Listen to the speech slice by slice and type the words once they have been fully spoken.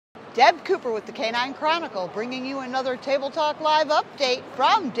Deb Cooper with the Canine Chronicle, bringing you another Table Talk Live update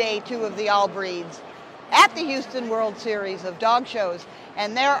from day 2 of the All Breeds at the Houston World Series of Dog Shows.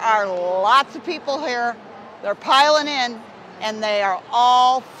 And there are lots of people here. They're piling in, and they are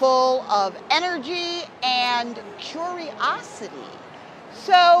all full of energy and curiosity.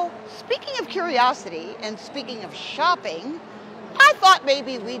 So, speaking of curiosity and speaking of shopping, I thought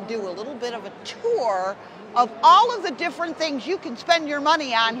maybe we'd do a little bit of a tour of all of the different things you can spend your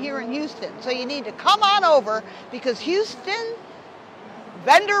money on here in Houston. So you need to come on over because Houston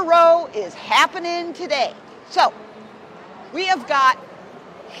Vendor Row is happening today. So we have got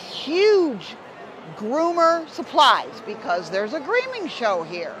huge groomer supplies because there's a grooming show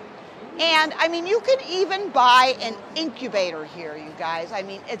here. And I mean, you can even buy an incubator here, you guys. I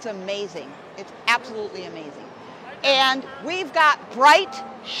mean, it's amazing. It's absolutely amazing. And we've got bright,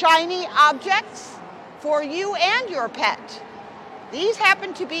 shiny objects for you and your pet. These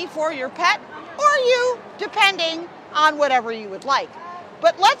happen to be for your pet or you, depending on whatever you would like.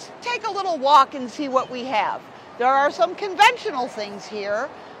 But let's take a little walk and see what we have. There are some conventional things here,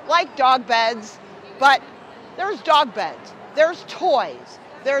 like dog beds, but there's dog beds, there's toys,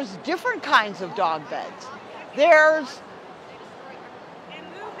 there's different kinds of dog beds. There's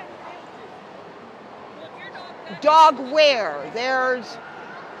dog wear, there's,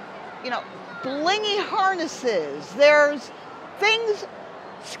 blingy harnesses, there's things,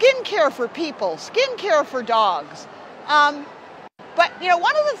 skincare for people, skincare for dogs. But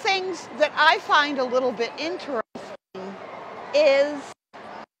one of the things that I find a little bit interesting is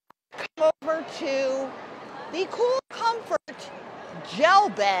come over to the Cool Comfort gel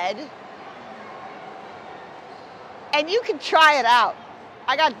bed, and you can try it out.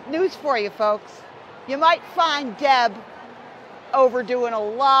 I got news for you, folks. You might find Deb over doing a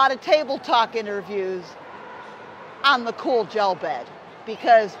lot of table talk interviews on the Cool gel bed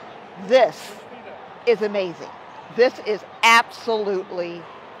because this is amazing. This is absolutely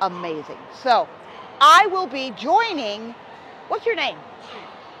amazing. So I will be joining, what's your name?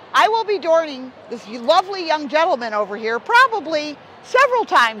 I will be joining this lovely young gentleman over here probably several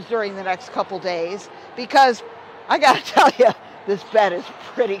times during the next couple days because I gotta tell you, this bed is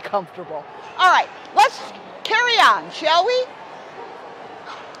pretty comfortable. All right, let's carry on, shall we?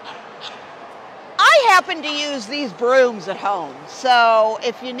 I happen to use these brooms at home, so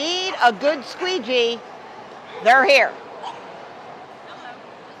if you need a good squeegee, they're here.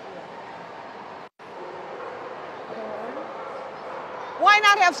 Why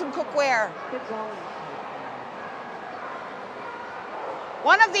not have some cookware?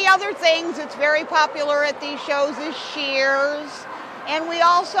 One of the other things that's very popular at these shows is shears, and we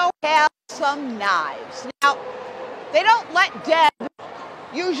also have some knives. Now, they don't let Deb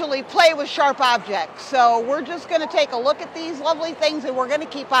usually play with sharp objects, so we're just going to take a look at these lovely things and we're going to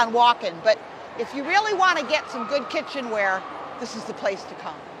keep on walking. But if you really want to get some good kitchenware, this is the place to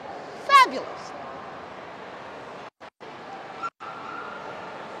come. Fabulous.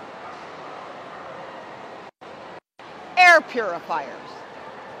 Air purifiers.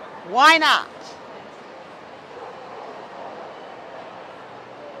 Why not?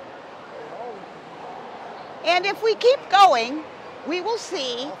 And if we keep going, we will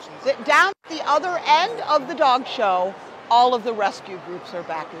see that down at the other end of the dog show, all of the rescue groups are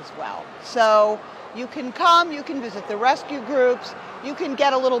back as well. So you can come, you can visit the rescue groups, you can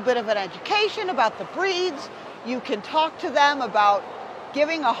get a little bit of an education about the breeds, you can talk to them about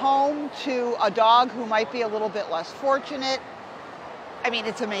giving a home to a dog who might be a little bit less fortunate. I mean,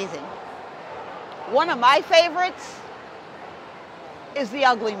 it's amazing. One of my favorites is the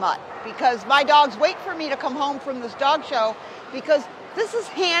Ugly Mutt because my dogs wait for me to come home from this dog show because this is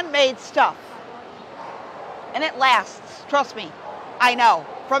handmade stuff. And it lasts, trust me. I know,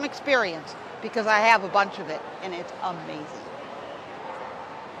 from experience, because I have a bunch of it, and it's amazing.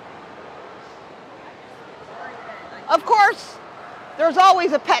 Of course, there's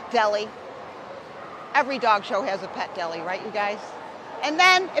always a pet deli. Every dog show has a pet deli, right, you guys? And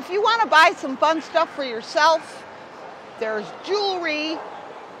then, if you want to buy some fun stuff for yourself, there's jewelry.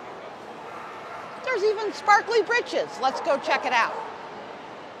 There's even sparkly breeches. Let's go check it out.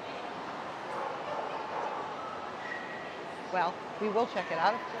 Well, we will check it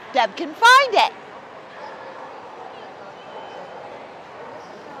out if Deb can find it.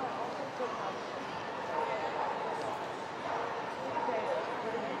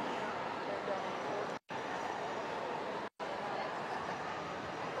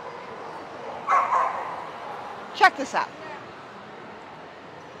 Check this out.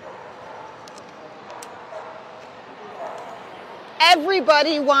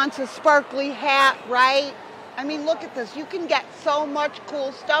 Everybody wants a sparkly hat, right? I mean, look at this. You can get so much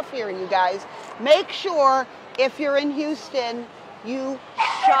cool stuff here, you guys. Make sure if you're in Houston, you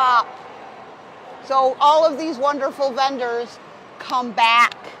shop. So all of these wonderful vendors come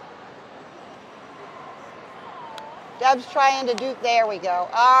back. Deb's trying to do, there we go.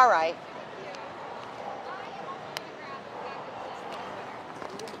 All right.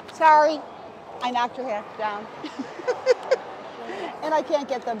 Sorry, I knocked her half down. And I can't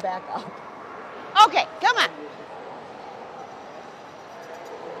get them back up. Okay, come on.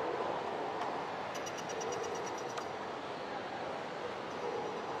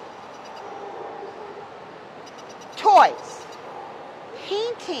 Toys,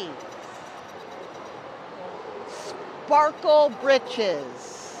 paintings, sparkle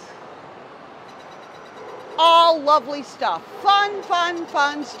britches, all lovely stuff. Fun, fun,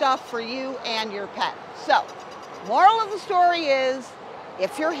 fun stuff for you and your pet. So, moral of the story is,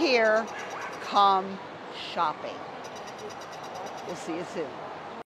 if you're here, come shopping. We'll see you soon.